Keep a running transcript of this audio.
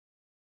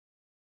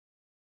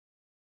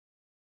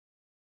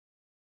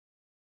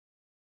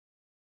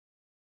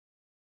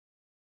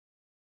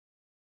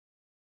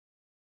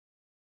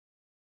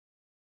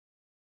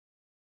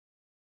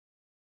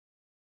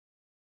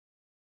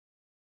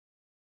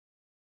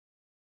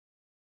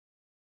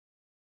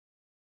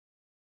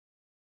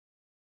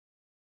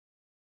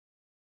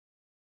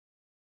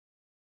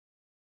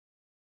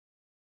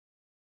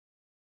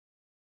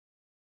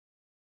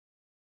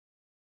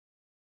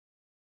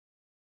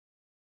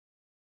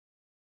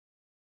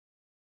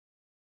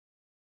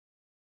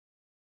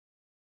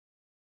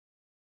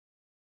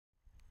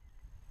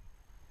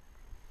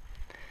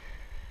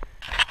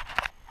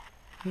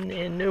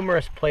in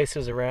numerous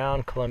places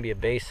around Columbia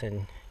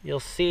Basin, you'll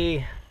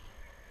see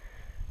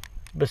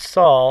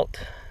basalt,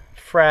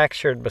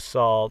 fractured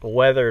basalt,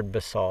 weathered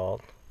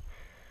basalt,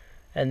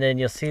 and then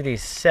you'll see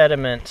these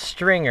sediment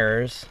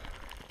stringers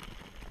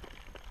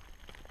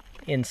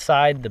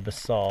inside the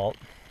basalt,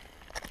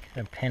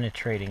 kind of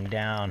penetrating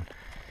down,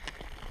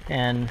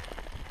 and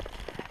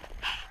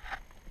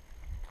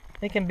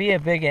they can be a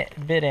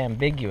bit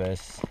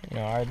ambiguous. You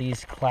know, are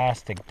these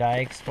clastic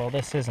dikes? Well,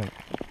 this isn't.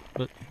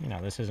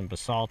 This isn't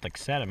basaltic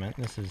sediment.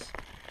 This is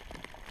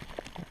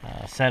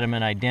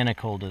sediment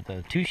identical to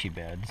the Touchet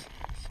Beds.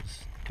 This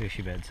is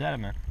Touchet bed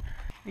sediment.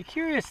 The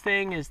curious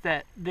thing is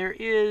that there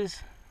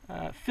is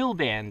fill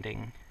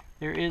banding.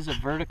 There is a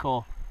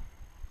vertical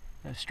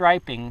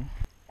striping,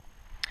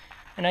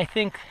 and I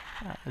think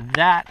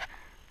that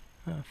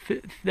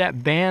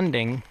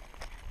banding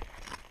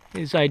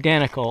is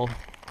identical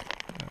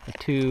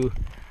to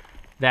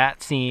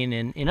that seen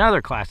in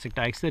other clastic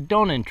dikes that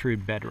don't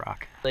intrude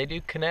bedrock. They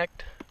do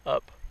connect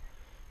up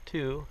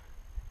to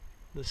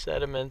the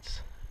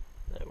sediments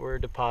that were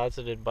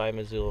deposited by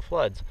Missoula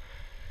floods.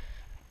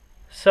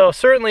 So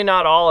certainly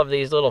not all of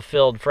these little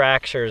filled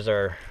fractures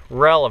are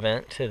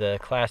relevant to the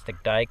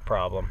clastic dike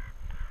problem,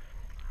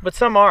 but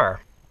some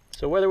are.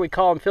 So whether we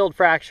call them filled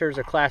fractures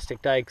or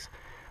clastic dikes,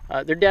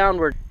 they're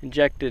downward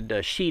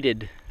injected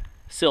sheeted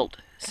silt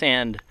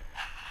sand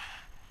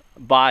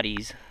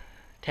bodies,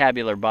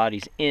 tabular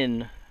bodies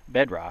in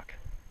bedrock.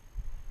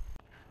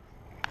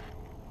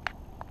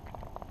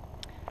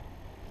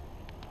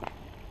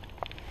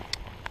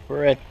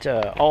 We're at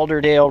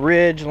Alderdale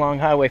Ridge along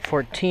Highway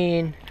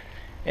 14,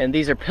 and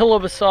these are pillow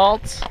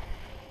basalts.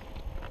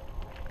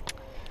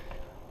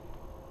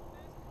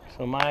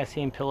 So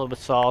Miocene pillow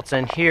basalts,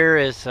 and here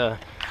is a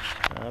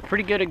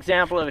pretty good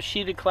example of a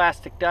sheeted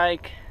clastic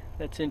dike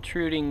that's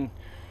intruding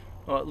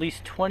at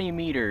least 20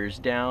 meters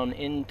down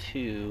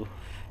into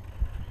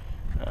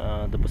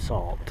the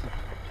basalt.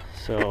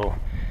 So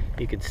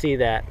you can see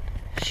that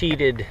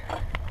sheeted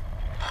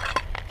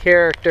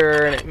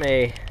character, and it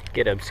may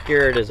get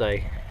obscured as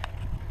I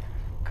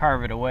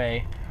carve it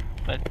away,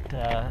 but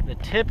the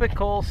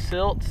typical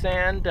silt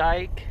sand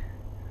dike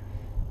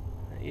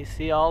that you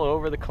see all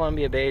over the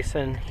Columbia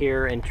Basin,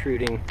 here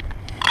intruding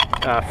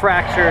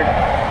fractured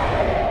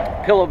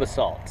pillow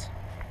basalts.